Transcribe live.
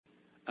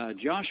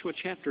Joshua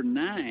chapter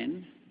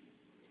 9,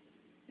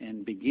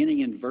 and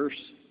beginning in verse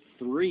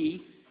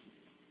 3,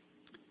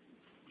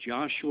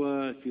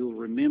 Joshua, if you'll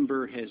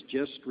remember, has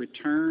just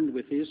returned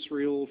with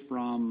Israel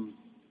from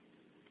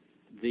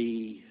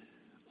the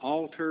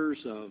altars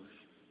of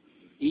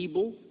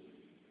Ebal,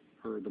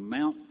 or the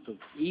Mount of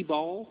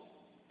Ebal,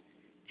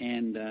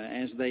 and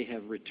as they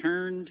have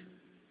returned,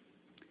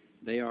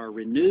 they are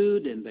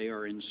renewed and they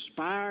are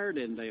inspired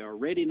and they are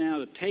ready now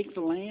to take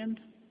the land.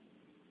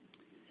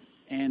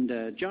 And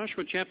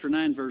Joshua chapter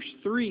 9 verse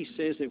 3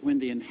 says that when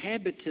the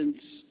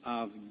inhabitants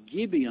of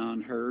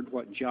Gibeon heard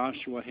what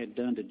Joshua had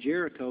done to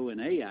Jericho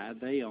and Ai,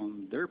 they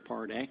on their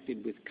part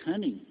acted with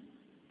cunning.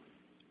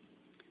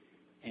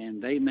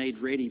 And they made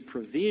ready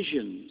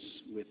provisions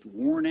with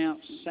worn-out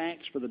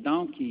sacks for the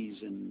donkeys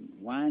and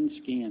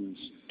wineskins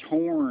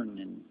torn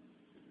and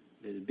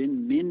that had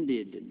been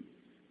mended. And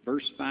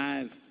verse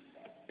 5,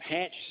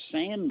 patched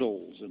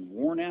sandals and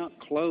worn-out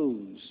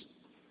clothes.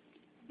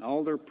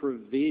 All their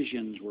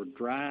provisions were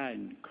dry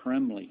and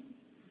crumbly.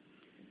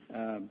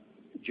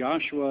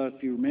 Joshua,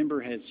 if you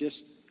remember, has just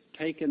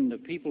taken the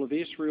people of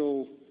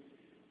Israel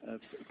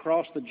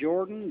across the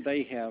Jordan.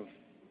 They have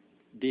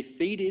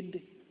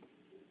defeated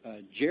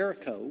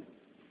Jericho,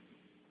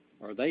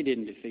 or they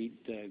didn't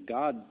defeat.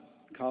 God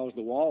caused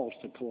the walls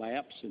to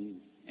collapse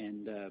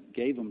and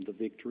gave them the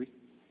victory.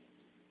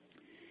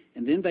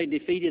 And then they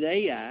defeated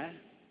Ai,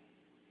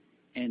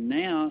 and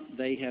now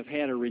they have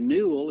had a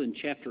renewal in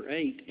chapter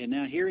 8. And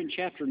now here in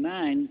chapter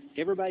 9,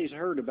 everybody's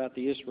heard about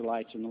the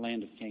Israelites in the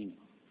land of Canaan.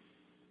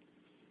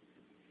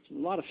 There's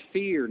a lot of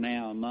fear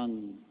now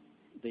among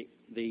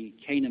the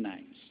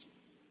Canaanites.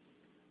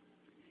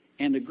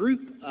 And a group,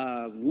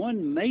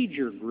 one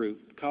major group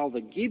called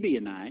the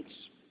Gibeonites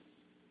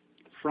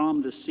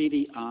from the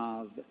city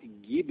of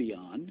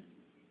Gibeon,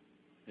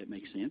 that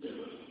makes sense,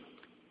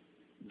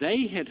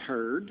 they had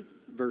heard,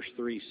 verse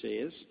 3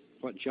 says,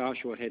 what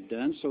Joshua had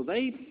done. So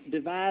they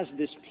devised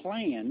this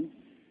plan.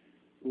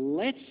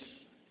 Let's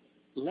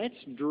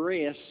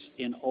dress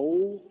in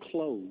old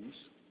clothes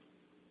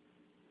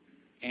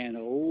and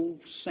old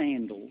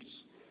sandals,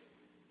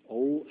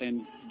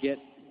 and get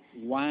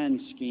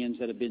wineskins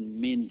that have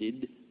been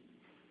mended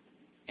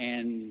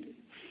and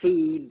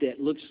food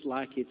that looks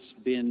like it's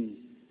been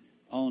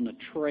on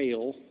a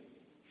trail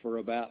for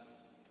about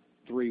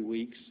 3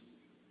 weeks.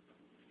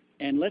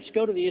 And let's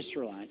go to the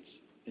Israelites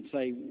and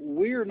say,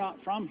 we're not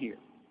from here,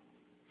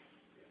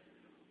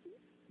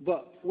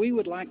 but we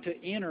would like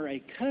to enter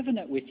a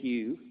covenant with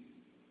you,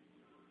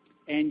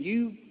 and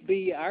you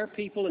be our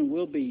people and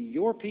we'll be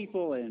your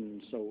people,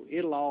 and so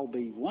it'll all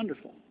be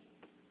wonderful.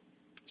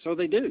 So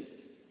they do.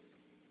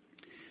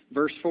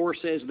 Verse 4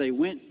 says they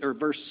went, or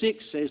verse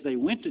 6 says they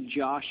went to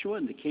Joshua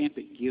in the camp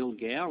at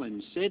Gilgal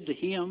and said to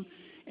him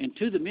and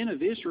to the men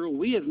of Israel,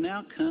 we have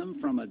now come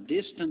from a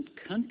distant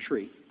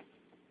country.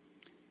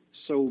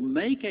 So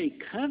make a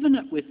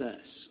covenant with us.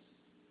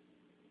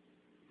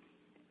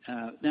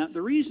 Now,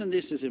 the reason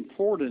this is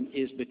important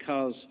is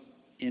because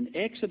in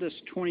Exodus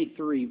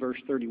 23, verse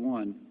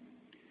 31,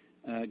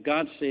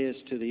 God says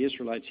to the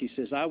Israelites, He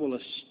says, I will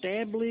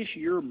establish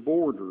your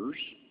borders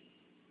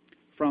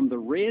from the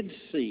Red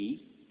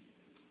Sea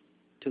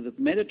to the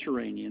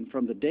Mediterranean,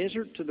 from the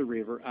desert to the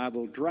river. I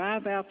will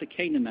drive out the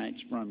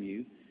Canaanites from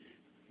you,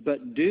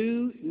 but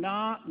do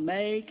not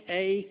make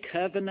a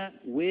covenant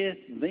with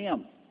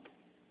them.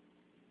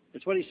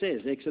 That's what He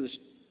says, Exodus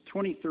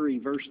 23,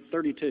 verse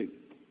 32.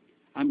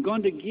 I'm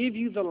going to give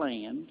you the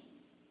land,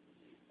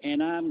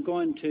 and I'm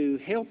going to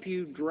help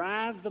you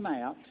drive them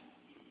out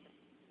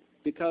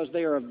because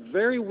they are a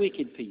very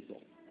wicked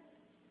people.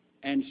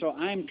 And so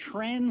I'm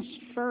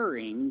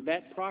transferring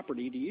that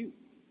property to you.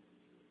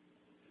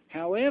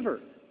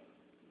 However,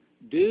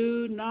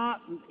 do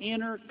not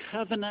enter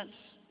covenants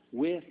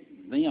with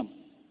them.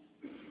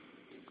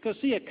 Because,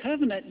 see, a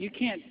covenant, you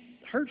can't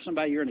hurt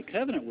somebody you're in a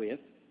covenant with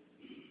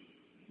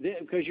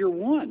because you're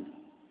one.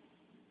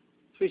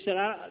 So he said,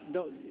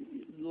 the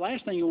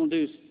last thing you want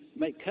to do is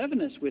make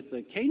covenants with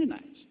the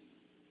Canaanites.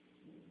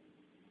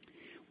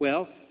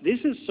 Well, these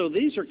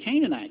are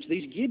Canaanites.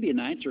 These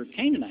Gibeonites are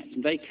Canaanites.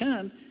 And they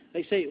come,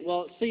 they say,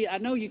 well, see, I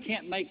know you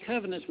can't make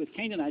covenants with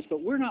Canaanites,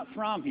 but we're not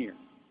from here.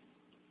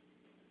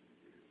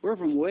 We're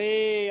from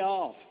way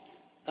off.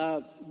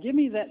 Give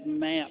me that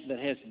map that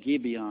has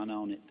Gibeon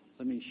on it.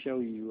 Let me show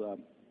you.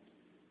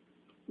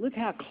 Look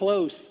how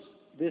close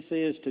this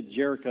is to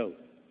Jericho.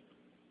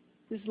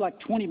 This is like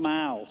 20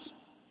 miles.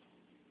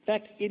 In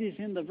fact, it is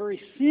in the very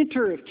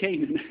center of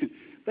Canaan.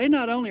 They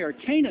not only are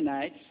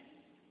Canaanites,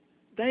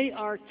 they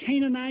are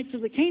Canaanites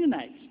of the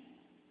Canaanites.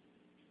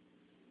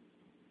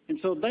 And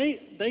so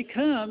they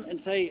come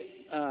and say,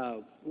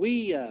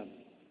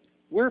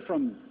 we're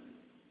from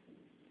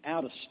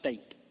out of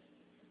state.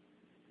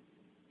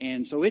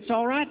 And so it's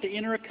all right to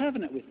enter a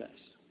covenant with us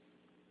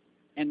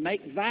and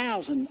make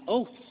vows and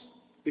oaths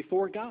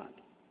before God.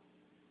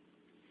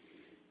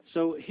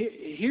 So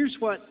here's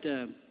what,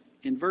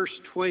 in verse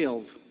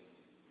 12,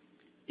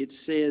 it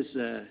says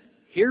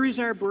Here is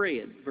our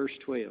bread, verse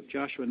 12,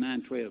 Joshua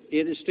 9:12.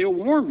 It is still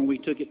warm when we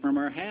took it from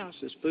our house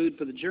as food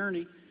for the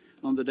journey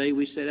on the day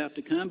we set out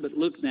to come. But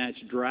look now,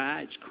 it's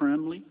dry, it's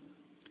crumbly.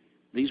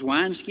 These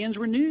wineskins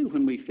were new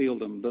when we filled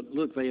them, but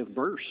look, they have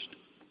burst.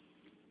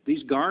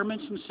 These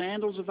garments and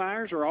sandals of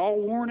ours are all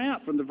worn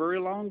out from the very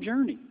long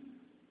journey.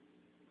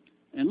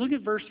 And look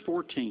at verse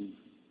 14.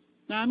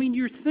 Now, I mean,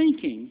 you're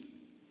thinking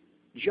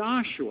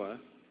Joshua,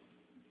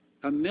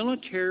 a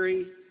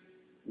military,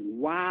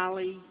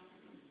 wily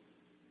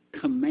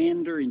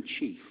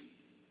commander-in-chief.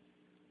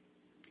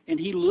 And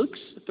he looks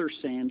at their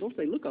sandals.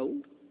 They look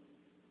old.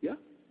 Yeah.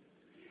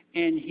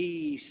 And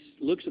he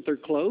looks at their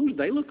clothes.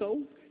 They look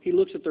old. He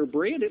looks at their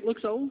bread. It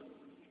looks old.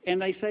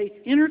 And they say,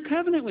 enter a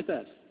covenant with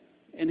us.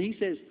 And he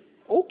says,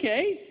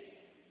 okay.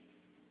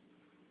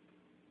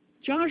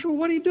 Joshua,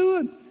 what are you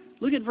doing?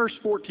 Look at verse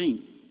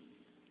 14.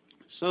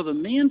 So the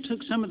men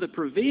took some of the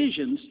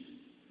provisions,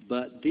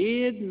 but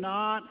did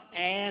not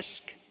ask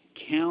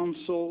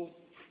counsel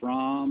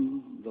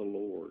from the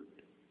Lord.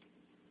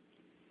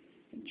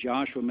 And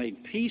Joshua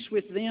made peace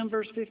with them,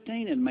 verse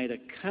 15, and made a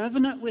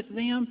covenant with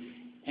them,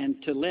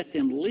 and to let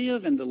them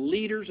live, and the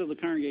leaders of the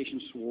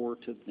congregation swore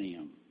to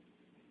them.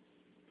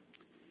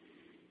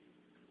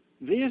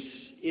 This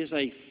is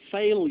a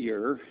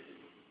failure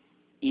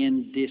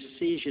in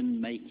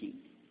decision-making.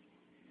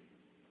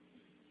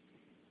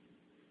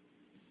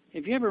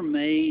 Have you ever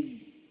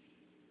made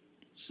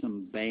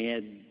some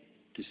bad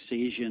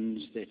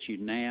decisions that you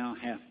now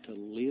have to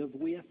live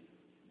with?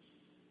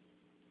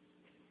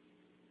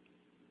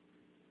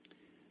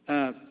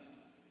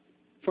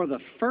 For the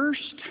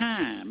first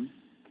time,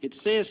 it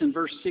says in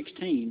verse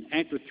 16,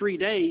 after 3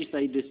 days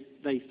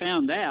they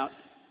found out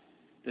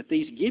that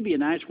these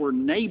Gibeonites were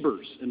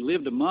neighbors and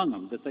lived among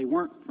them, that they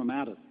weren't from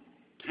out of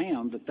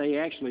town, that they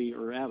actually,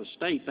 or out of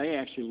state, they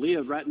actually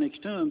lived right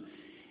next to them.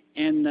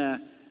 And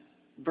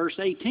verse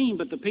 18,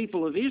 but the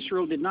people of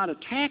Israel did not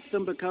attack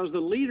them because the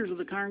leaders of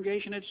the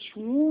congregation had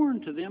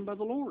sworn to them by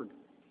the Lord.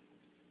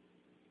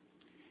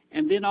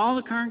 And then all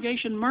the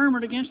congregation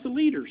murmured against the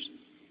leaders.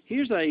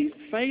 Here's a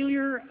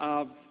failure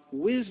of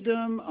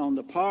wisdom on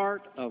the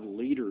part of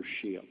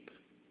leadership.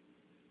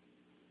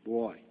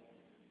 Boy.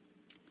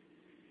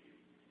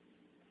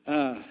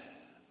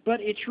 But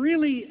it's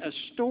really a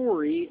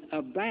story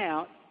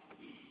about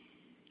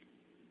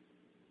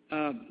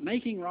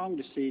making wrong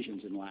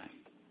decisions in life.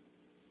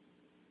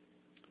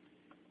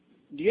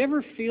 Do you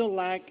ever feel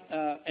like,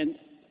 and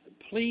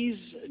please,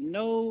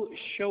 no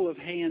show of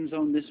hands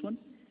on this one,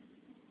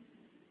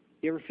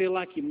 you ever feel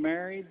like you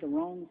married the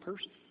wrong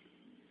person?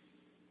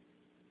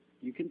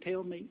 You can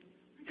tell me.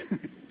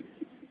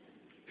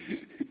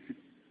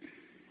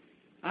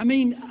 I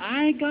mean,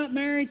 I got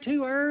married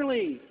too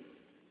early.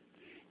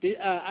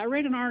 I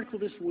read an article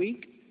this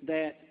week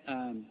that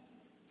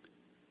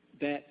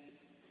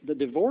the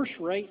divorce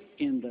rate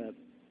in the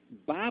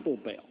Bible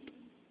Belt,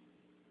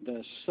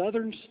 the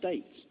southern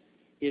states,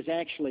 is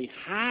actually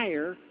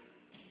higher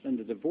than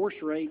the divorce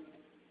rate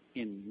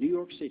in New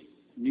York City,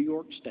 New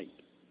York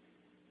State.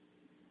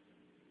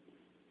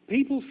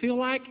 People feel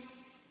like,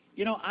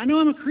 I know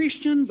I'm a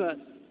Christian, but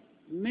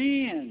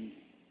man,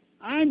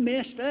 I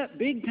messed up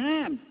big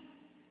time.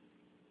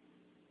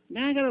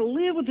 Now I got to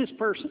live with this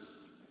person.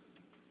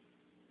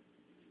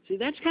 See,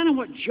 that's kind of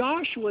what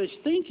Joshua is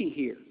thinking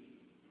here.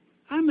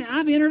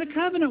 I've entered a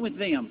covenant with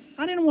them.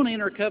 I didn't want to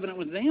enter a covenant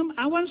with them.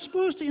 I wasn't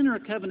supposed to enter a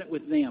covenant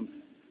with them.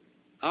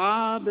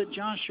 But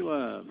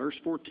Joshua, verse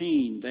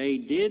 14, they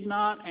did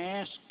not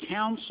ask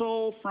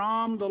counsel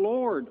from the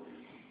Lord.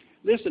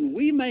 Listen,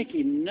 we make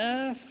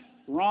enough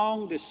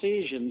wrong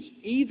decisions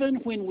even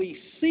when we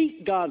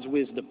seek God's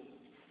wisdom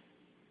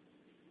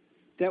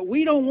that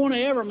we don't want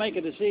to ever make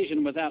a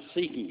decision without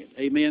seeking it.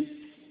 Amen?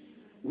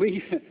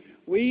 We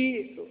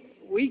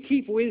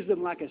keep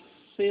wisdom like a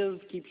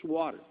sieve keeps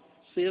water.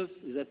 Sieve,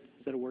 is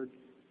that a word?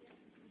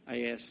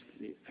 I asked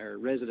our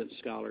resident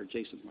scholar,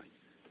 Jason White.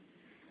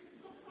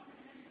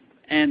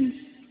 And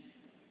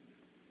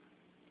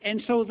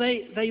so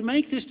they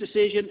make this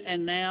decision,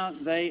 and now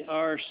they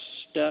are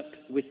stuck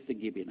with the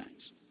Gibeonites.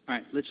 All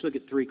right, let's look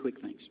at 3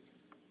 quick things.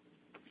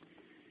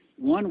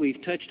 One,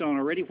 we've touched on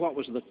already. What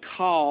was the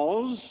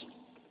cause?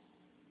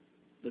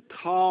 The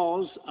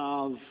cause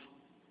of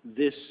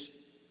this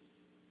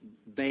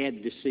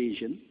bad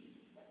decision.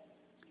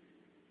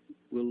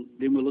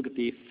 Then we'll look at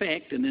the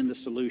effect and then the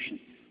solution.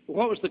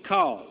 What was the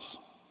cause?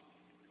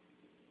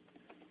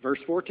 Verse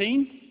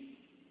 14.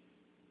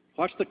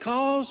 What's the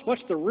cause?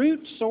 What's the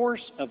root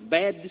source of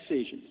bad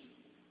decisions?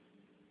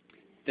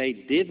 They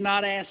did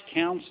not ask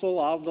counsel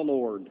of the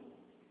Lord.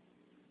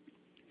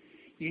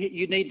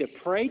 You need to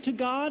pray to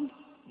God.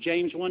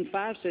 James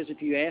 1:5 says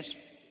if you ask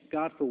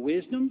God for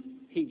wisdom,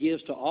 He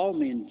gives to all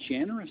men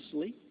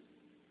generously.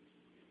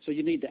 So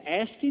you need to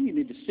ask Him, you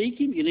need to seek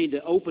Him, you need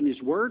to open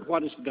His Word.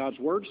 What does God's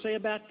Word say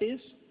about this?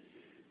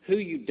 Who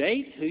you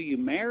date, who you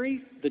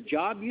marry, the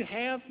job you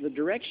have, the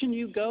direction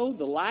you go,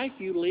 the life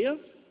you live.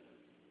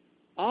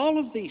 All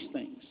of these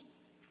things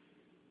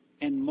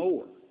and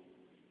more,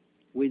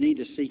 we need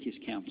to seek His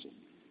counsel.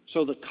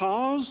 So the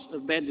cause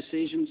of bad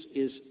decisions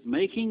is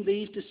making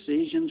these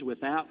decisions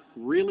without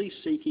really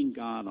seeking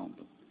God on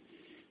them.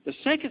 The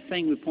second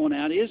thing we point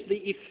out is the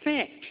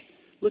effect.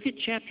 Look at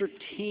chapter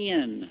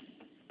 10.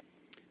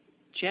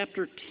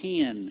 Chapter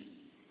 10.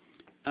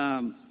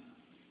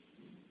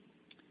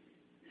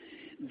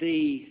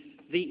 The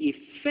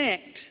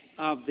effect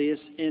of this,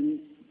 and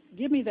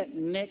give me that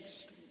next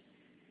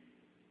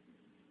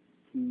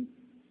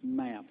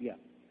map. Yeah.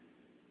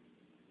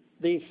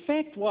 The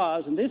effect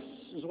was, and this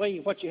is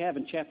what you have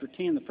in chapter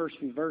 10, the first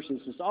few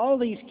verses, is all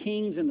these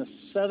kings in the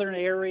southern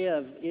area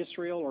of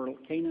Israel or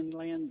Canaan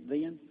land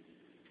then,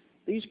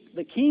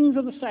 the kings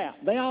of the south,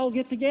 they all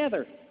get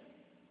together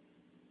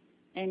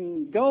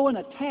and go and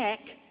attack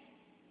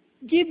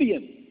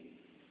Gibeon.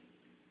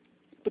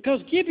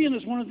 Because Gibeon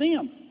is one of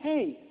them.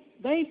 Hey,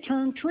 they've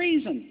turned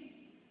treason.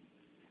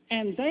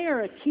 And they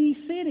are a key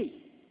city.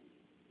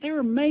 They're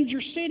a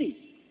major city.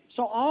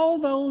 So all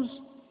those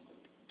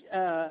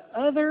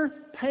other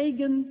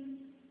pagan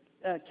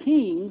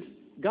kings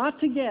got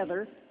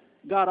together,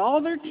 got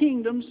all their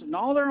kingdoms and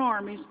all their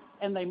armies,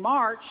 and they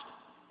marched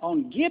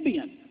on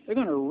Gibeon. They're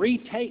going to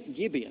retake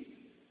Gibeon.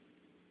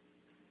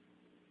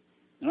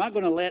 They're not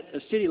going to let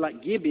a city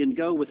like Gibeon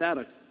go without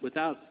a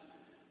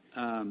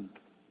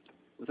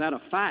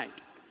fight.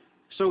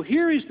 So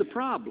here is the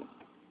problem.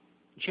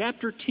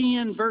 Chapter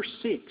 10, verse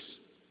 6.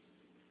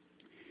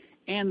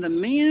 And the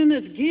men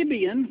of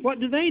Gibeon, what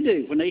do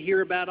when they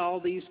hear about all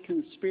these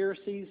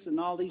conspiracies and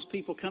all these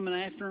people coming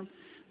after them?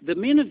 The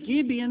men of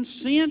Gibeon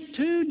sent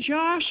to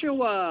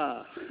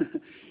Joshua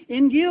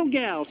in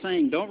Gilgal,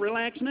 saying, don't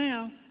relax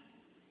now.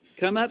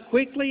 Come up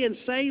quickly and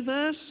save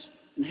us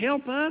and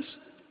help us,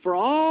 for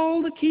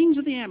all the kings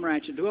of the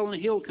Amorites that dwell in the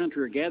hill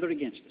country are gathered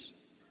against us.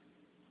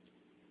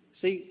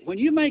 See, when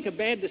you make a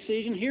bad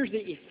decision, here's the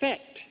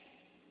effect.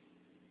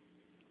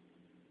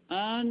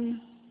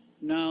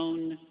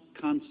 Unknown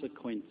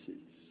consequences.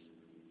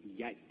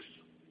 Yikes.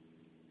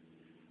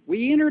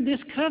 We entered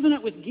this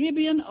covenant with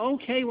Gibeon.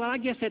 Okay, well, I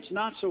guess that's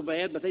not so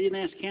bad, but they didn't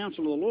ask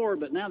counsel of the Lord,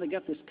 but now they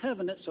got this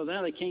covenant, so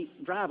now they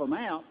can't drive them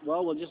out.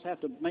 Well, we'll just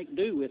have to make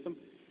do with them.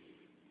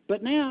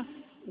 But now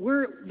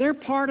they're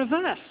part of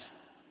us,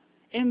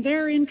 and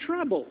they're in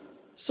trouble.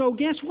 So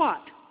guess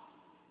what?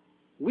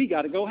 We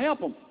got to go help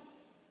them.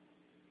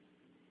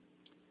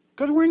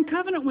 Because we're in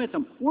covenant with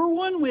them. We're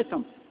one with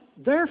them.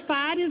 Their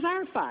fight is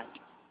our fight.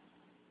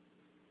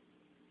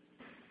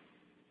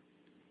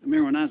 I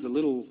remember when I was a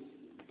little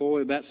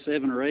boy, about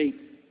 7 or 8,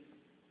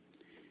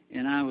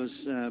 and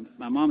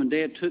my mom and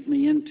Dad took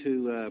me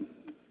into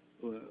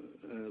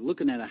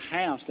looking at a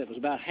house that was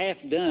about half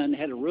done,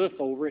 had a roof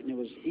over it, and it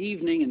was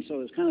evening, and so it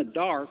was kind of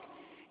dark,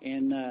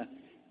 and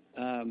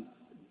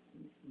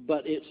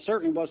but it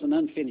certainly was an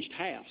unfinished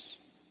house.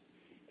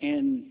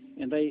 And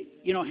they,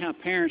 you know how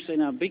parents say,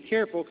 now be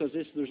careful because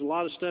there's a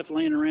lot of stuff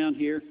laying around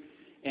here.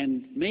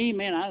 And me,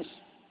 man,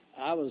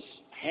 I was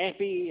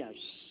happy. I was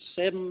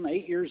 7,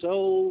 8 years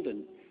old,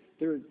 and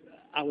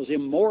I was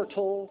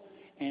immortal.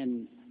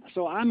 And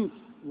so I'm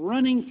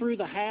running through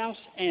the house,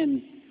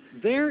 and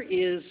there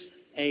is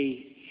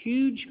a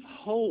huge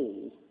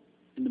hole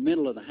in the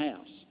middle of the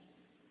house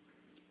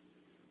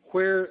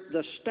where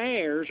the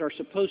stairs are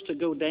supposed to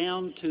go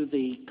down to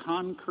the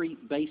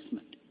concrete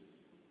basement.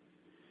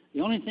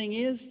 The only thing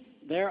is,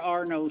 there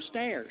are no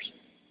stairs.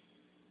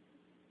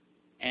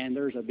 And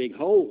there's a big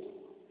hole.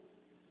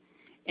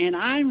 And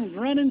I'm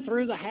running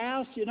through the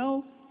house, you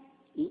know.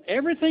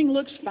 Everything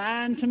looks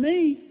fine to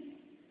me.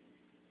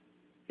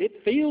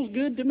 It feels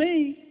good to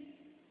me.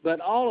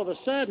 But all of a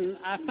sudden,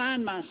 I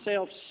find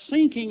myself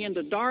sinking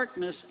into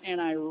darkness,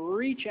 and I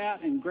reach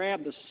out and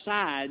grab the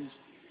sides,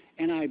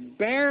 and I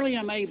barely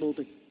am able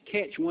to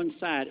catch one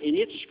side, and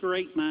it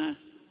scraped my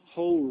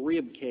whole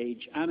rib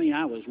cage. I mean,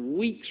 I was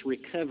weeks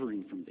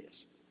recovering from this.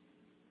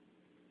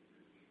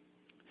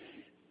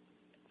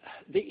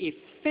 The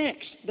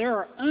effects, there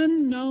are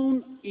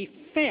unknown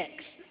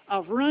effects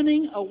of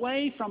running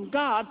away from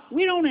God.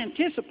 We don't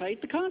anticipate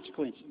the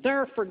consequences. There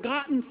are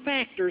forgotten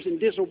factors in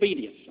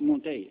disobedience, I'm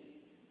going to tell you,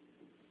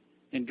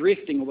 and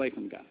drifting away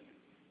from God.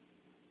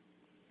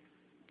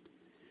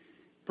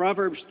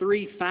 Proverbs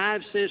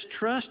 3:5 says,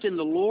 trust in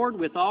the Lord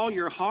with all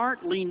your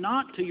heart, lean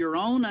not to your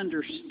own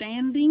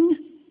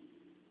understanding.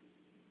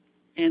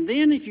 And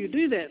then if you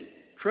do that,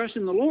 trust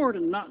in the Lord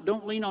and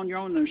don't lean on your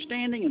own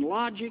understanding and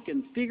logic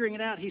and figuring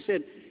it out, he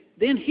said,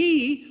 then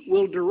he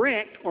will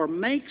direct or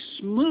make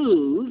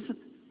smooth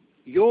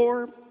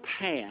your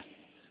path.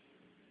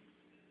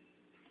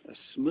 A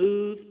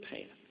smooth path.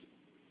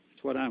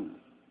 That's what I want.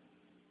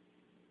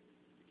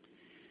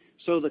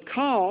 So the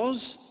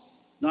cause,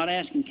 not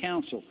asking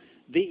counsel.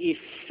 The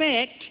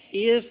effect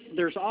is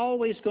there's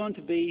always going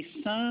to be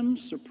some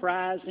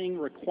surprising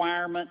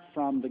requirement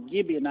from the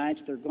Gibeonites.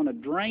 They're going to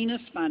drain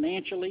us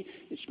financially.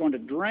 It's going to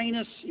drain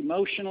us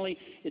emotionally.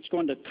 It's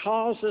going to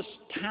cause us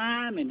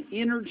time and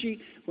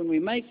energy. When we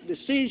make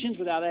decisions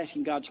without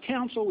asking God's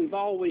counsel, we've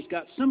always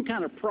got some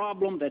kind of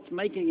problem that's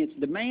making its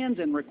demands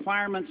and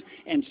requirements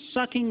and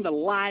sucking the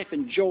life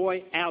and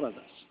joy out of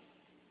us.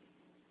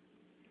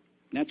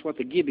 And that's what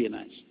the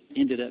Gibeonites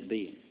ended up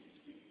being.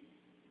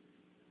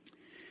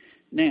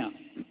 Now,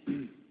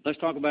 let's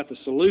talk about the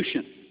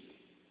solution.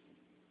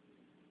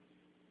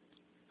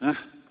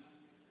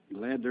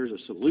 Glad there's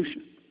a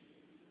solution.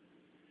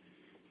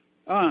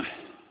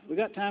 We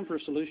got time for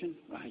a solution?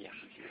 Oh,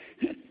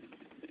 yeah.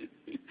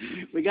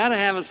 We got to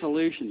have a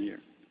solution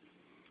here.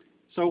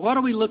 So what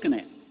are we looking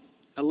at?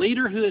 A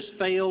leader who has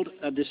failed,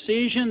 a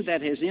decision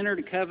that has entered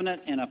a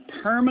covenant, and a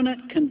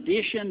permanent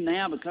condition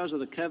now because of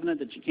the covenant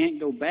that you can't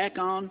go back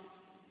on,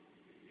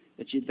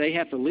 that they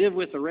have to live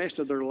with the rest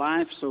of their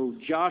life. So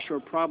Joshua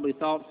probably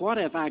thought, what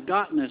have I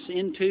gotten us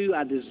into?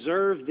 I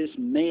deserve this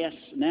mess.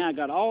 Now I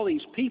got all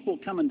these people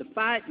coming to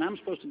fight, and I'm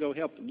supposed to go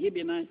help the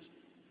Gibeonites.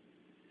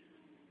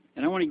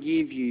 And I want to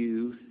give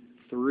you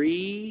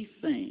 3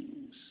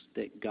 things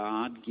that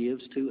God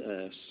gives to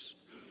us,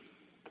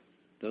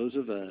 those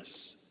of us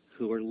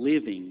who are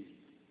living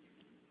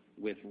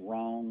with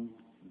wrong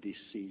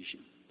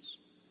decisions.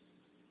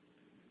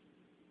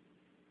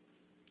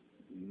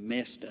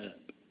 Messed up.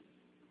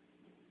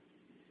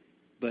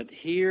 But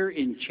here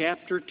in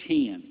chapter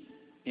 10,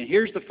 and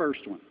here's the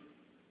first one.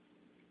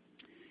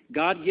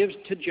 God gives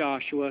to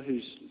Joshua,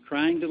 who's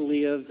trying to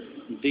live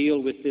and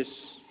deal with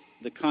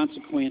the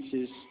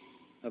consequences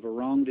of a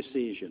wrong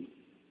decision.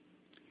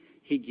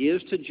 He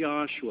gives to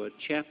Joshua,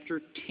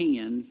 chapter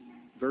 10,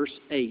 verse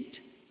 8,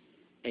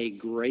 a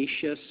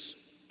gracious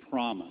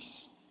promise.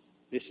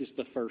 This is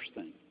the first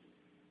thing.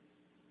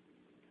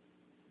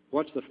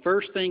 What's the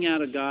first thing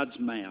out of God's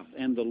mouth?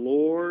 And the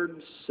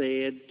Lord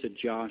said to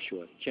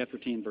Joshua, chapter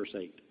 10, verse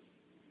 8,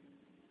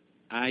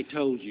 I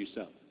told you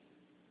so.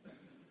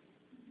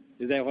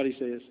 Is that what he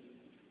says?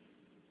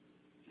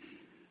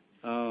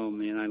 Oh,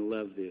 man, I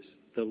love this.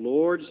 The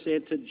Lord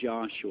said to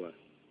Joshua,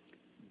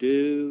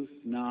 do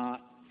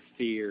not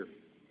fear.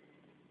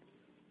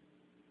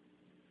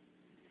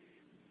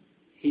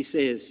 He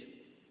says,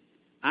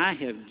 I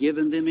have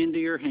given them into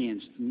your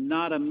hands.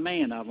 Not a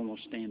man of them will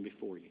stand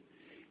before you.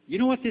 You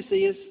know what this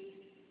is?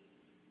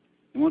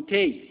 I want to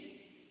tell you.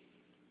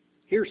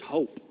 Here's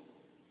hope.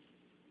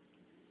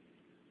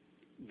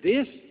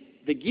 The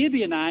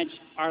Gibeonites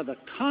are the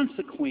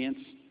consequence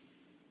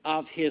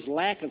of his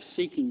lack of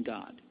seeking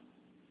God.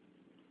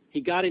 He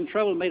got in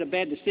trouble and made a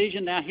bad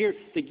decision. Now here,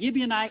 the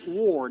Gibeonite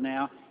war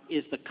now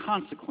is the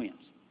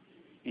consequence.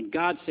 And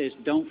God says,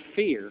 don't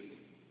fear.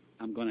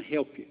 I'm going to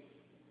help you.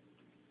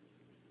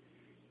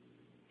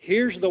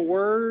 Here's the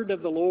word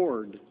of the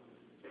Lord.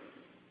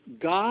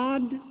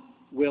 God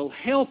will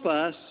help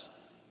us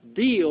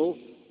deal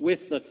with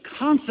the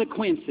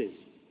consequences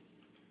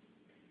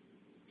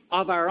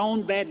of our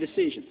own bad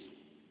decisions.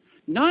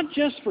 Not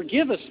just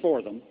forgive us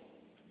for them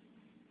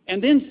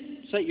and then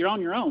say you're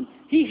on your own.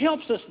 He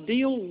helps us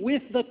deal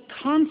with the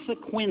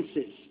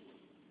consequences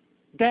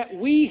that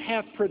we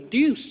have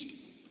produced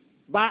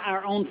by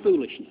our own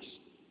foolishness.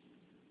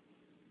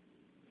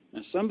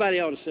 Now somebody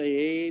ought to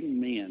say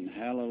amen,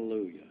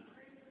 hallelujah.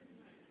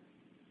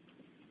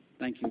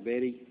 Thank you,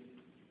 Betty.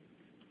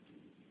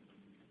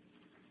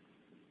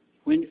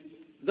 When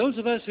those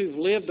of us who've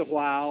lived a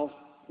while,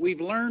 we've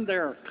learned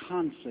there are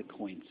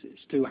consequences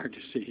to our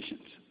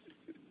decisions.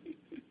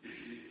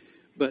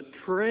 But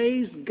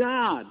praise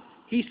God.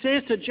 He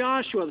says to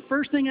Joshua, the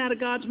first thing out of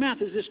God's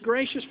mouth is this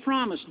gracious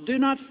promise. Do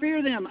not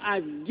fear them.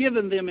 I've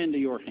given them into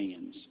your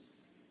hands.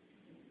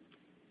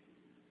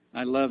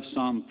 I love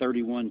Psalm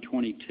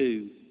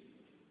 31:22.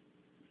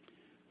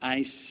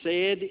 I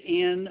said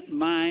in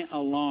my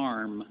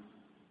alarm,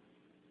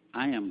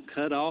 I am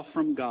cut off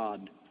from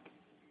God.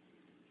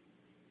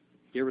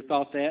 You ever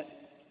thought that?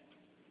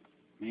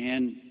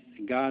 Man,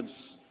 God's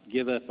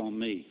give up on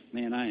me.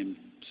 Man, I am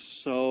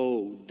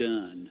so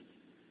done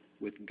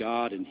with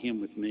God and Him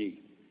with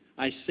me.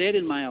 I said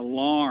in my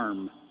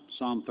alarm,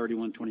 Psalm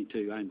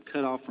 31:22, I am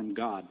cut off from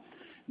God.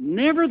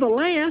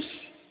 Nevertheless,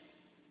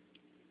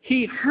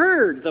 He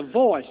heard the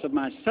voice of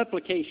my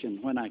supplication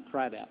when I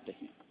cried out to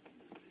Him.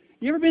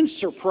 You ever been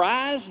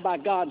surprised by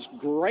God's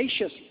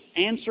gracious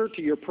answer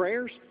to your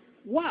prayers?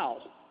 Wow,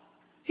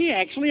 He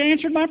actually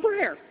answered my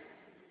prayer.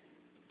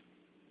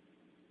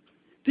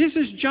 This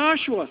is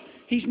Joshua.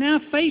 He's now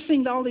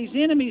facing all these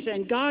enemies,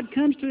 and God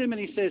comes to him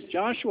and He says,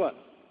 Joshua.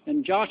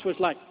 And Joshua's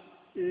like,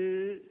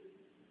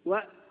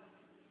 what?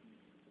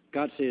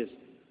 God says,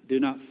 do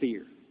not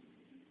fear.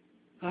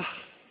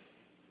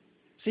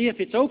 See,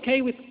 if it's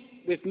okay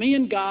with me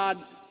and God,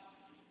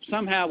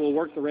 somehow we'll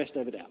work the rest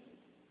of it out.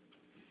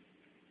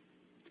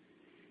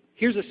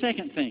 Here's the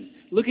second thing.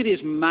 Look at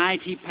His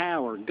mighty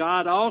power.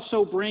 God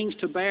also brings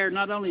to bear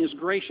not only His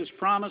gracious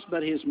promise,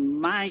 but His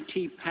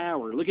mighty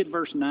power. Look at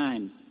verse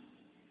 9.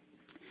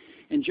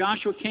 And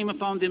Joshua came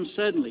upon them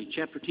suddenly,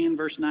 chapter 10,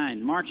 verse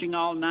 9, marching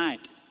all night.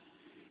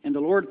 And the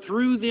Lord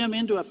threw them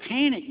into a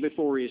panic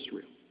before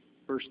Israel,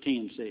 verse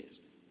 10 says.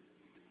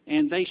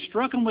 And they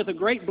struck them with a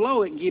great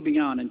blow at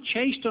Gibeon and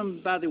chased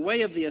them by the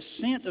way of the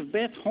ascent of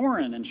Beth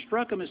Horon and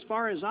struck them as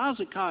far as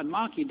Azekah and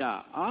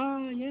Makkedah.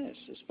 Ah, yes,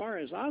 as far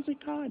as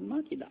Azekah and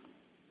Makkedah.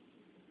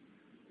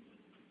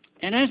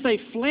 And as they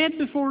fled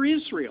before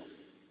Israel,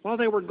 while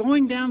they were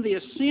going down the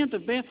ascent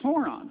of Beth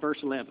Horon, verse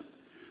 11,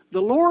 the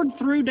Lord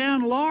threw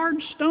down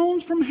large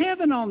stones from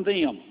heaven on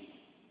them,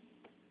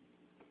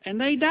 and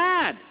they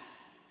died.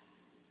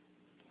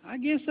 I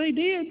guess they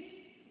did.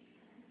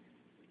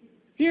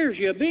 Here's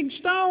your big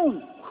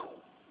stone.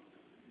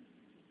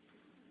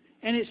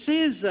 And it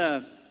says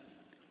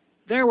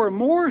there were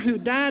more who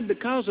died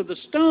because of the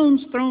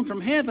stones thrown from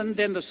heaven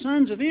than the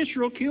sons of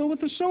Israel killed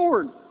with the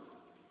sword.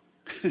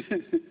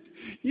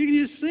 You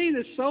can just see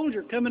this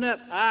soldier coming up.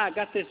 I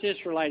got this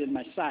Israelite in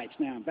my sights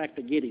now. I'm back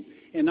to get him.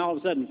 And all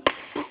of a sudden,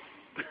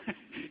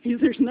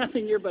 there's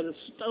nothing here but a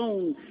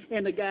stone,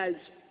 and the guy's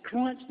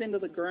crunched into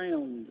the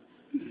ground.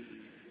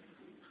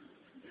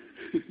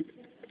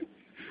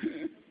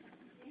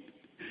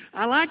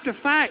 I like to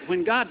fight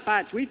when God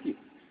fights with you.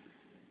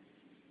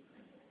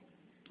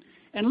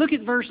 And look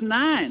at verse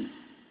 9.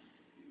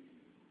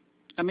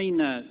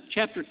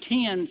 Chapter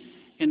 10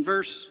 and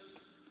verse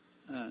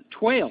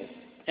 12.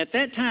 At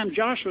that time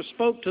Joshua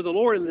spoke to the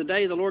Lord in the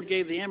day the Lord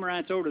gave the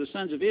Amorites over to the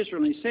sons of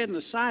Israel, and he said in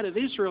the sight of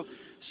Israel,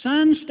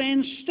 sun,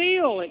 stand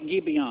still at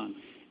Gibeon.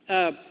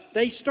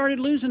 They started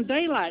losing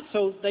daylight,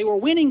 so they were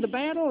winning the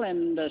battle,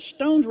 and the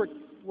stones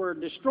were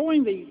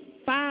destroying the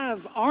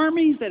 5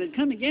 armies that had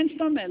come against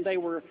them,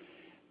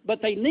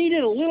 but they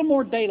needed a little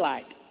more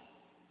daylight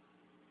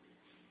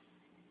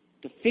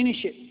to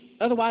finish it.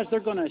 Otherwise, they're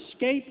going to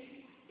escape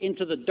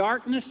into the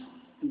darkness,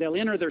 and they'll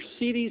enter their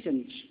cities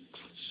and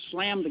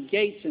slam the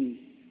gates, and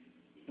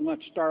we'll have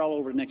to start all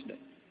over the next day.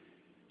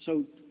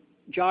 So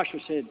Joshua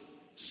said,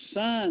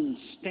 sun,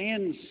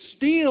 stand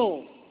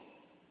still.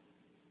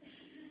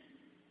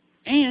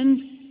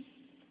 And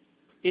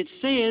it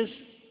says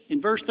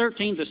in verse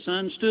 13, the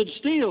sun stood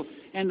still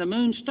and the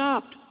moon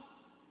stopped,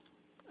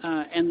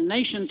 and the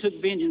nation took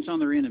vengeance on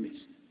their enemies.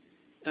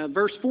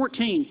 Verse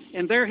 14,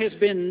 and there has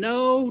been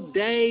no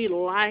day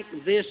like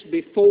this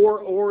before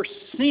or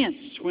since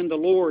when the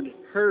Lord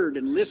heard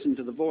and listened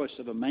to the voice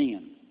of a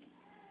man.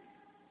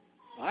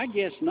 I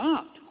guess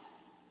not.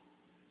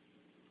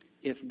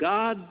 If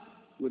God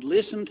would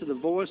listen to the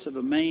voice of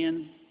a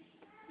man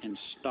and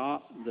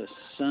stop the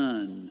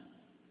sun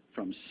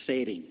from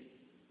setting.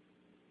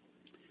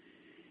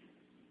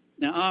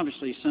 Now,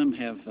 obviously, some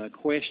have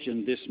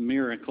questioned this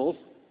miracle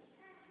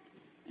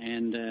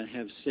and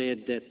have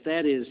said that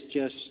that is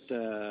just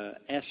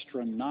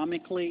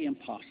astronomically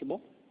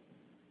impossible.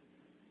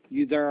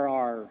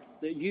 The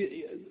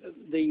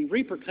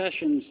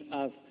repercussions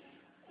of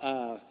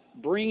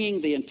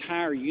bringing the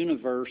entire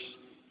universe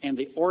and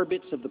the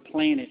orbits of the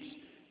planets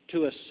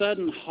to a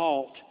sudden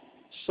halt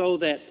so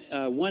that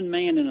one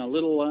man in a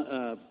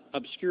little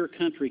obscure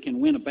country can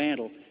win a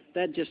battle,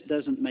 that just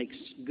doesn't make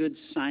good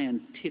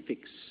scientific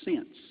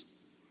sense.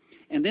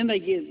 And then they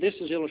give, this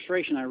is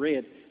illustration I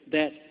read,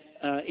 that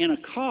in a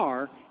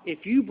car,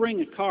 if you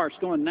bring a car, it's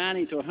going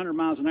 90 to 100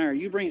 miles an hour,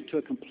 you bring it to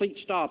a complete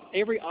stop,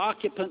 every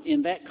occupant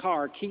in that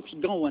car keeps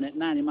going at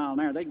 90 miles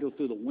an hour. They go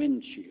through the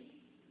windshield.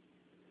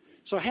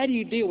 So how do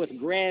you deal with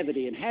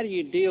gravity, and how do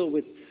you deal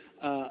with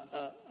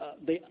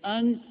the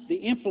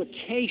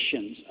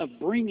implications of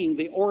bringing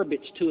the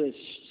orbits to a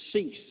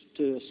cease,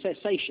 to a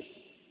cessation?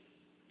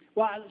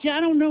 Well, I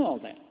don't know all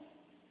that.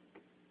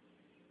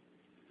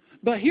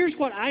 But here's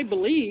what I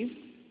believe.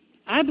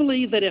 I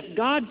believe that if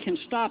God can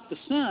stop the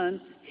sun,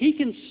 He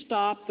can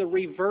stop the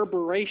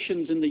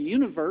reverberations in the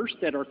universe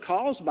that are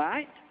caused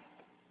by it.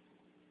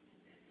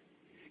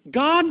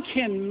 God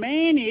can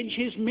manage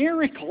His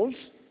miracles.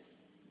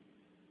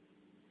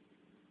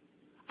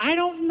 I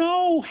don't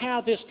know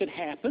how this could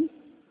happen,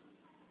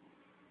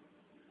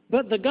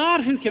 but the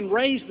God who can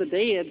raise the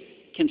dead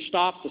can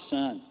stop the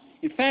sun.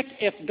 In fact,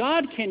 if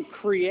God can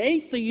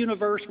create the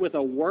universe with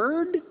a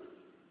word,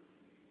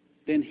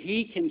 then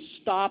He can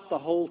stop the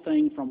whole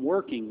thing from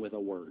working with a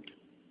word.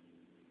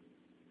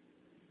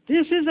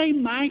 This is a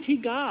mighty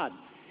God.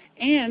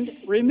 And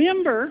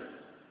remember,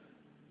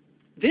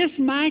 this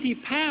mighty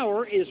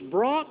power is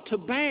brought to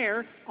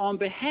bear on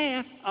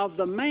behalf of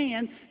the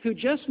man who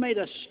just made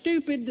a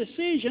stupid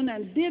decision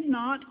and did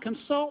not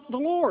consult the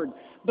Lord.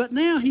 But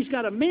now he's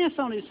got a mess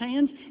on his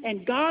hands,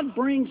 and God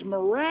brings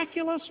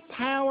miraculous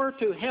power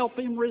to help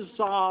him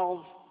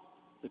resolve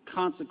the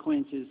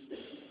consequences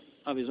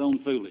of his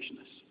own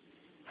foolishness.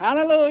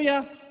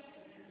 Hallelujah!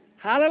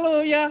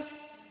 Hallelujah!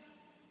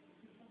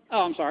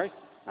 Oh, I'm sorry.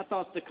 I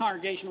thought the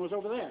congregation was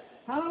over there.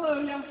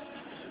 Hallelujah!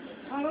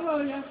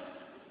 Hallelujah!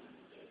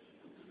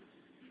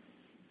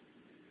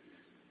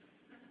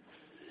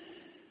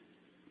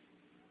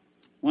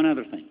 One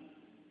other thing.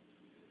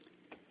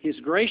 His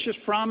gracious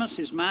promise,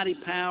 His mighty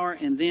power,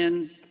 and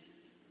then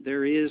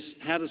there is,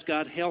 how does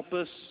God help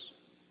us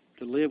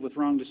to live with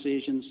wrong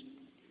decisions?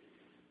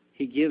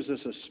 He gives us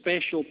a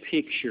special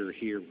picture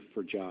here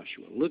for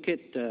Joshua. Look at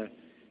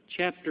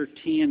chapter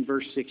 10,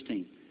 verse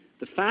 16.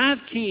 The 5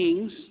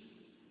 kings,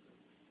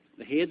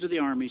 the heads of the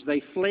armies,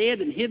 they fled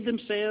and hid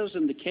themselves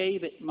in the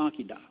cave at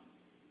Makkedah.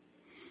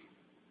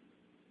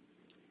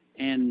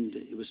 And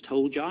it was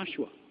told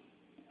Joshua,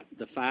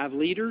 the 5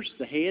 leaders,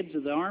 the heads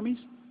of the armies,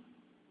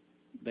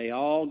 they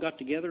all got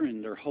together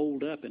and they're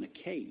holed up in a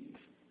cave.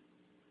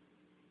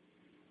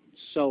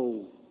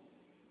 So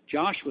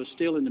Joshua's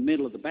still in the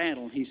middle of the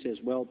battle, and he says,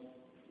 well,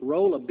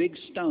 roll a big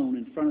stone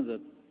in front of the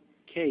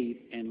cave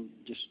and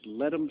just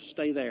let them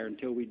stay there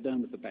until we're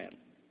done with the battle.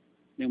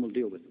 Then we'll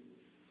deal with them.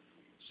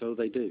 So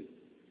they do.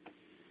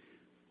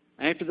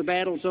 After the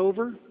battle's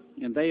over,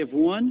 and they have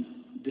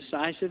won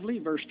decisively,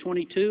 verse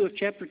 22 of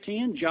chapter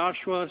 10,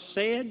 Joshua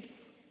said,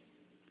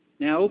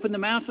 now open the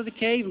mouth of the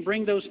cave and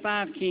bring those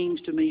 5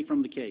 kings to me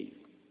from the cave.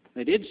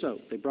 They did so.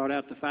 They brought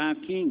out the 5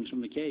 kings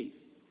from the cave.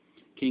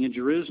 King of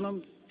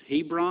Jerusalem,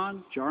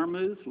 Hebron,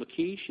 Jarmuth,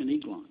 Lachish, and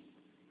Eglon.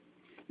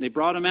 They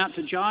brought them out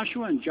to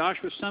Joshua, and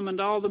Joshua summoned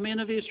all the men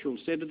of Israel,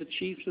 said to the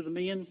chiefs of the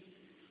men,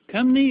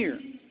 come near,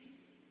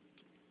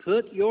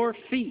 put your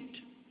feet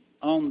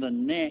on the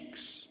necks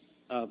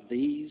of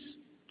these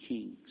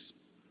kings.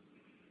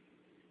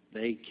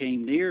 They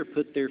came near,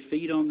 put their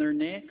feet on their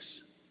necks,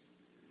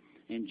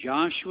 and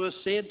Joshua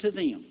said to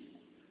them,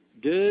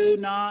 do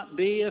not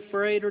be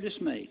afraid or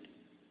dismayed.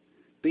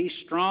 Be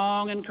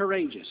strong and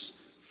courageous.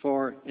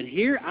 And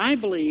here I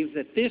believe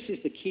that this is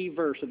the key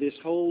verse of this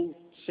whole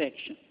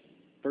section,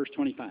 verse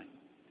 25.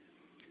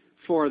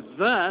 For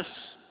thus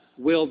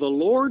will the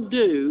Lord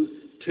do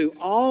to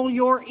all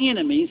your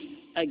enemies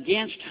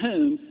against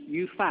whom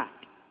you fight.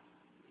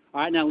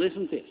 All right, now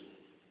listen to this.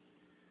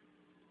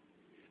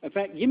 In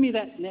fact, give me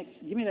that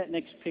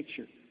next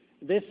picture.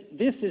 This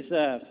is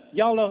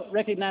y'all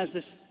recognize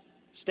this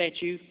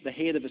statue, the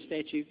head of a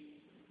statue?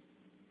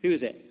 Who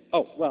is that?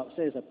 Oh, well, it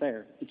says up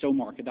there, it's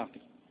Omar Gaddafi.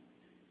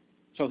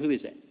 So who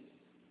is that?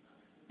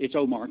 It's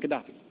Omar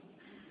Gaddafi.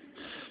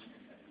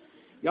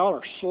 Y'all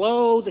are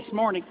slow this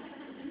morning.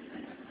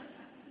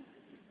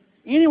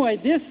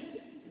 Anyway,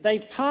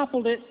 they've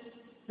toppled it.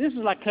 This is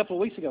like a couple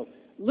of weeks ago.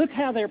 Look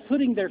how they're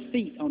putting their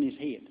feet on his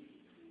head.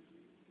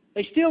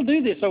 They still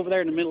do this over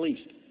there in the Middle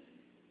East.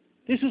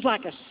 This is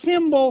like a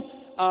symbol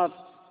of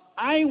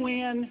I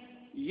win,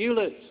 you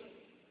lose.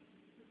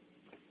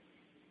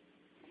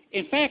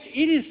 In fact,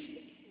 it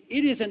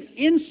is an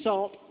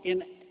insult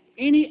in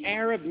any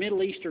Arab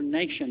Middle Eastern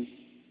nation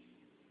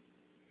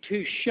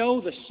to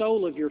show the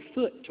sole of your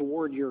foot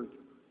toward your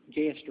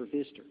guest or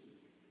visitor.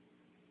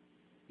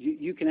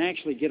 You can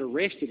actually get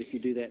arrested if you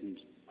do that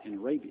in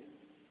Arabia,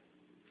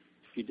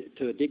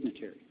 to a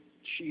dignitary.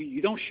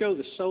 You don't show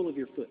the sole of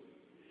your foot.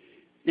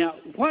 Now,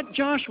 what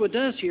Joshua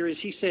does here is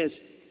he says,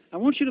 I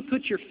want you to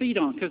put your feet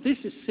on, because this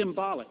is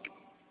symbolic.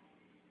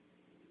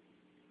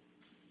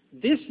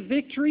 This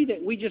victory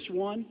that we just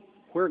won,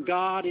 where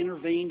God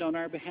intervened on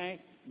our behalf,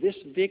 this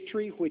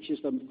victory, which is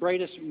the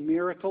greatest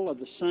miracle of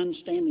the sun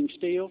standing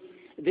still,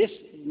 this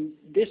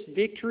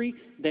victory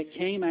that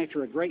came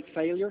after a great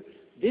failure,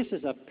 this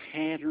is a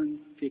pattern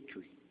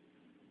victory.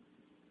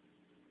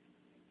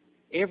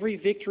 Every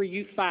victory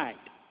you fight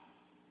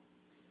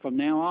from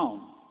now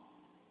on,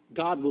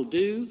 God will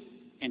do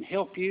and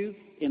help you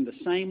in the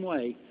same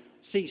way.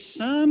 See,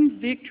 some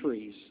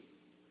victories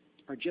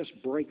are just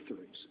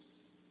breakthroughs.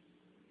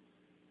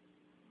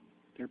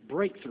 They're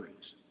breakthroughs.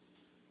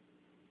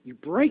 You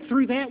break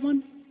through that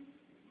one,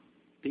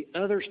 the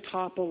others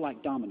topple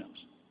like dominoes.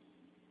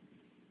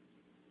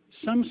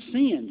 Some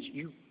sins,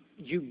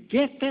 you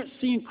get that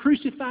sin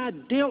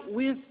crucified, dealt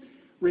with,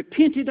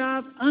 repented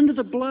of, under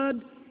the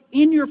blood,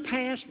 in your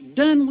past,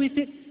 done with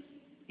it.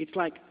 It's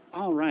like,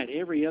 all right,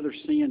 every other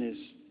sin is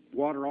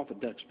water off a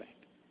duck's back.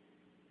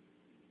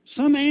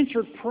 Some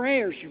answered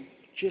prayers, you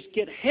just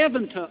get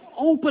heaven to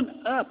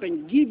open up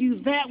and give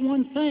you that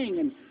one thing,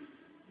 and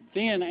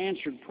then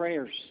answered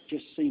prayers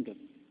just seem to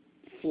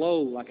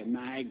flow like a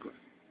Niagara.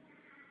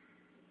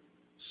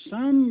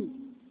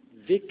 Some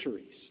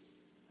victories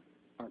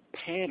are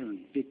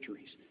pattern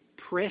victories,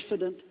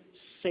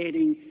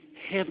 precedent-setting,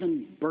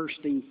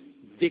 heaven-bursting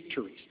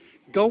victories.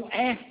 Go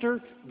after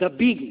the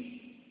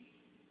biggie.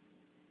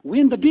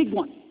 Win the big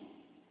one.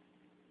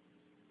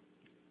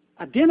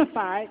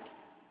 Identify it,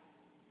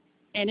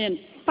 and then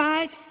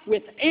fight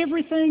with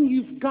everything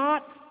you've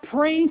got,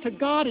 praying to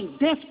God in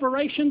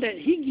desperation that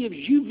He gives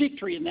you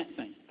victory in that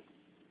thing.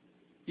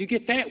 You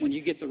get that one,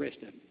 you get the rest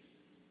of it.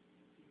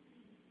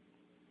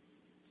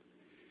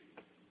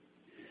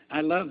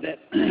 I love that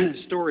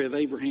story of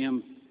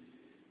Abraham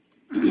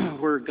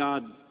where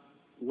God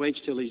waits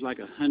till he's like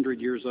 100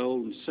 years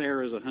old and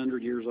Sarah's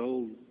 100 years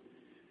old.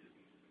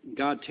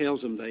 God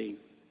tells them,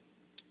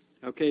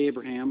 okay,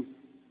 Abraham,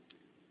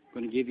 I'm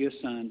going to give you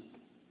a son.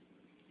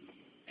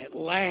 At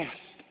last,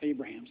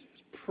 Abraham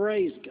says,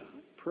 praise God,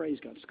 praise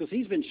God. It's because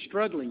he's been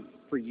struggling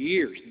for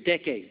years,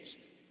 decades,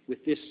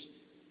 with this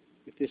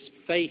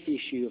faith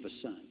issue of a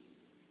son.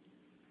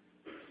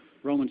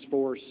 Romans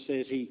 4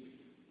 says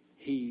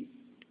he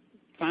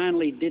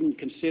finally didn't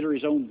consider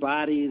his own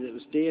body that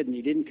was dead, and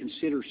he didn't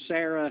consider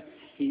Sarah.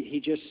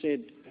 He just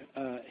said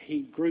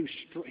he grew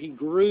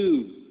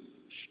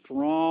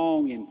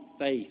strong in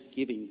faith,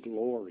 giving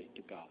glory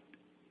to God.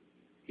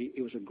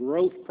 It was a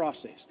growth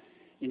process.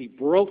 And he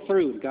broke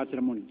through, and God said,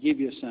 I'm going to give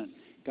you a son.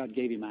 God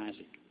gave him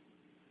Isaac.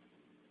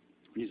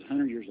 He's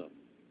 100 years old.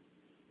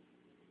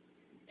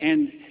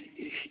 And,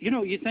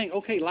 you think,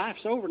 okay,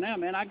 life's over now,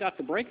 man. I got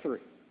the breakthrough.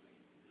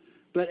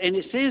 And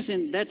it says,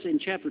 that's in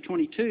chapter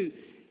 22,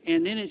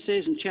 And then it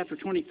says in chapter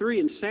 23,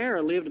 and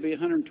Sarah lived to be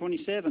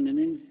 127, and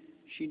then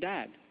she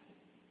died.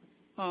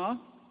 And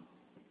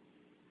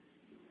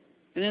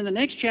then the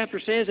next chapter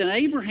says, and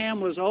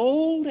Abraham was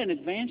old and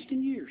advanced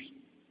in years.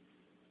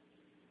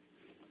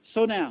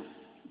 So now,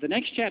 the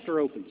next chapter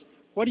opens.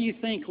 What do you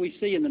think we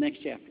see in the next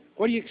chapter?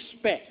 What do you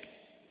expect?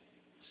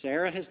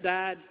 Sarah has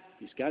died.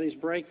 He's got his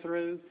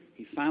breakthrough.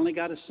 He finally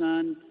got a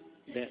son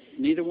that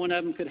neither one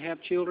of them could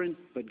have children,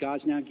 but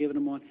God's now given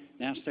him one.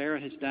 Now Sarah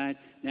has died.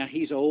 Now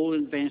he's old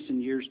and advanced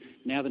in years.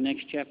 Now the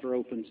next chapter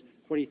opens.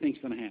 What do you think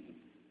is going to happen?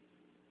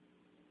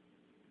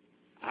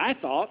 I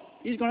thought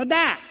he's going to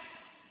die.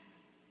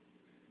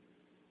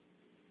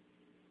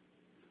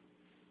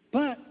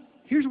 But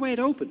here's the way it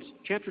opens.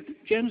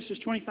 Genesis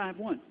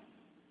 25:1.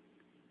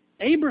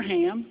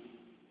 Abraham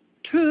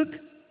took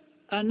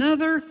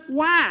another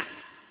wife.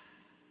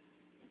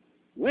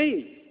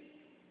 Wait.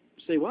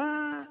 Say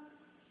what?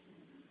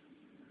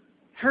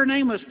 Her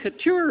name was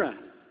Keturah,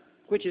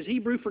 which is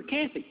Hebrew for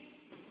Kathy.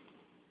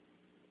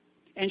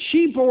 And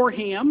she bore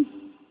him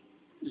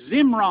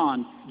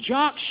Zimron,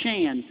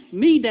 Jokshan,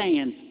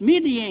 Medan,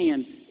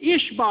 Midian,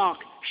 Ishbak,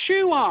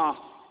 Shuah.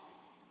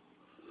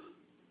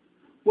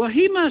 Well,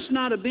 he must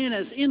not have been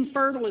as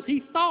infertile as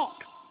he thought.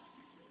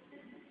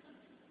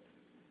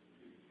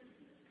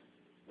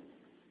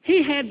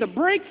 He had the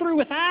breakthrough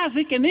with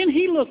Isaac, and then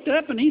he looked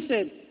up and he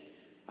said,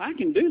 I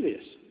can do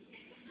this.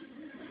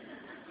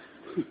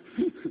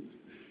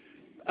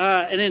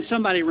 And then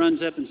somebody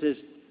runs up and says,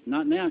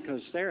 not now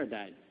because Sarah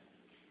died.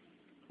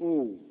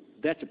 Oh,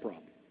 that's a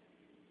problem.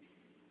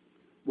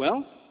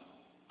 Well,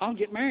 I'll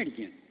get married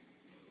again.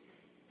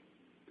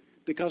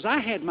 Because I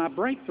had my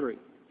breakthrough.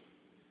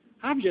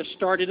 I've just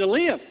started to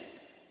live.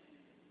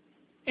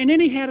 And then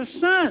he had a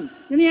son.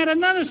 Then he had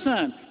another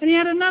son. And he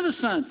had another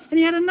son. And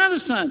he had another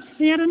son. And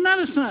he had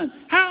another son.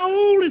 How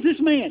old is this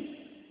man?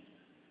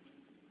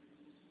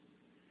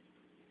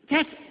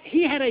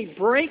 He had a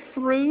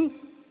breakthrough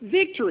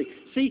victory.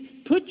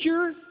 See, put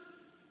your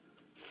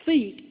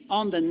feet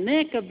on the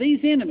neck of these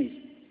enemies.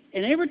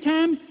 And every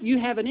time you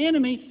have an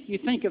enemy, you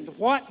think of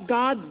what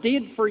God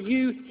did for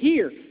you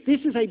here.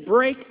 This is a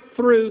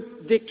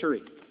breakthrough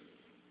victory.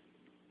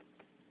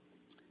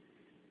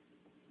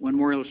 One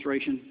more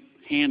illustration.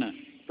 Hannah,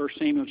 1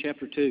 Samuel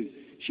chapter 2.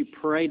 She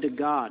prayed to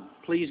God,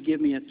 please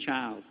give me a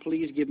child.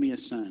 Please give me a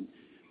son.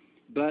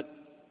 But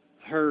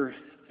her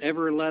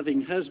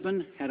ever-loving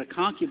husband had a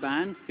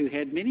concubine who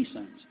had many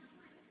sons.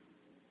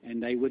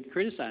 And they would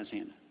criticize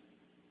Hannah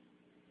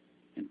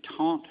and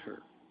taunt her.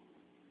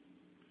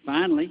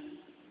 Finally,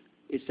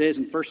 it says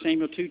in 1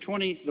 Samuel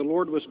 2:20, the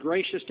Lord was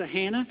gracious to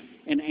Hannah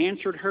and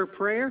answered her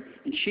prayer,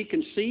 and she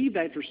conceived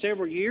after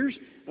several years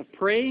of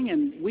praying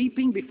and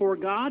weeping before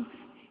God,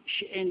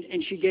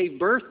 and she gave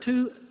birth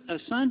to a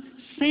son,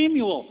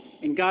 Samuel.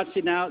 And God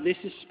said, now, this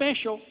is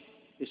special.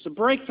 It's a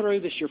breakthrough.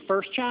 This is your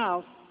first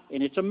child,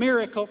 and it's a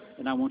miracle,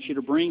 and I want you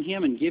to bring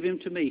him and give him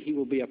to me. He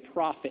will be a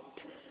prophet.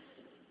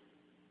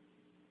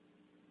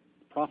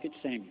 Prophet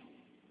Samuel.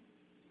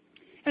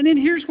 And then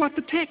here's what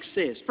the text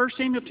says, 1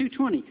 Samuel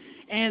 2:20.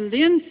 And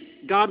then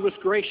God was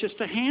gracious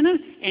to Hannah,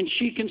 and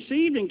she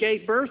conceived and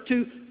gave birth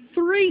to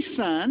 3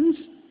 sons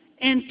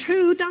and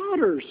 2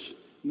 daughters.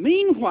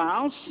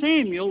 Meanwhile,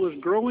 Samuel was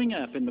growing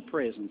up in the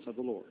presence of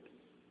the Lord.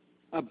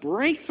 A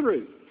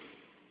breakthrough.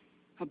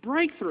 A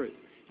breakthrough.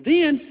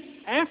 Then,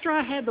 after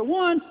I had the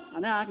one,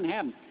 now I can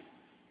have them.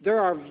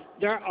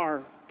 There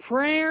are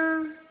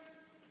prayer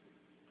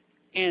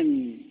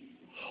and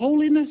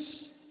holiness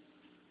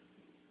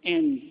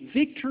and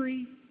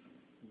victory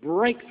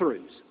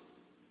breakthroughs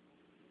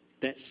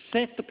that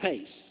set the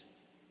pace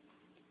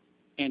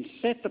and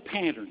set the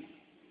pattern.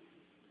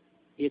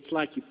 It's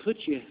like you put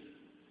your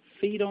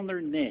feet on their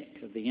neck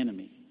of the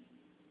enemy.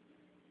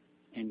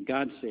 And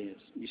God says,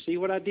 you see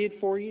what I did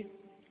for you?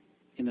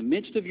 In the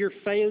midst of your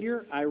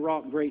failure, I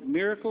wrought great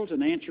miracles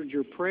and answered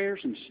your prayers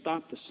and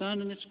stopped the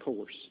sun in its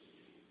course.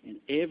 And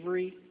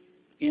every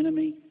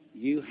enemy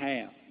you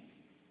have,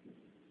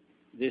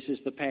 this is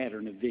the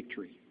pattern of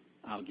victory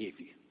I'll give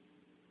you.